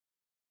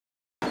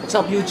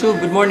What's up, YouTube?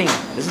 Good morning.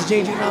 This is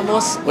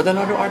Ramos with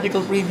another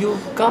article preview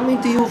coming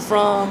to you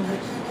from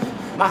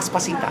Max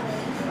Pasita.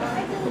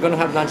 We're gonna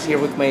have lunch here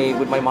with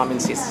my mom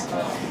and sis.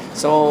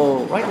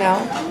 So right now,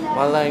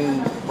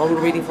 while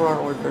we're waiting for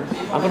our order,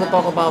 I'm gonna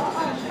talk about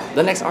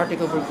the next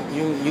article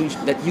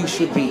that you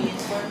should read.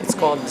 It's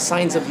called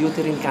 "Signs of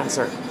Uterine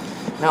Cancer."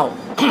 Now,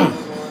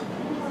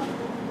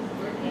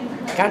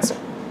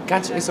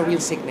 cancer is a real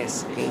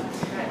sickness, okay?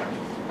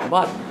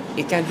 But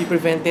it can be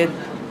prevented.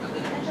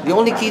 The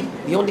only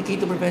key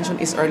to prevention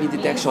is early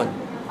detection.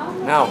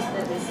 Now,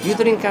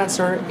 uterine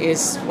cancer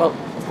is, well,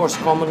 of course,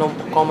 common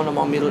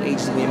among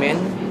middle-aged women,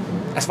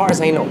 as far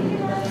as I know.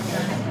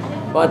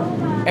 But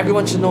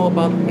everyone should know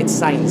about its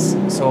signs.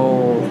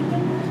 So,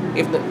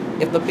 if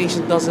the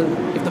patient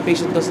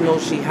doesn't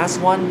know she has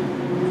one,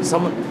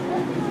 someone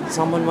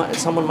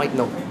might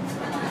know.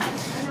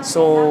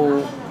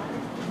 So,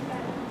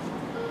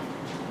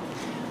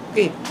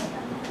 okay.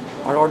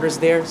 Our order's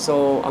there,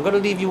 so I'm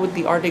gonna leave you with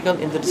the article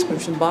in the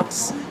description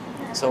box,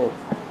 so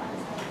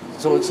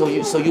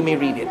you may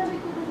read it.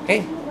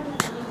 Okay.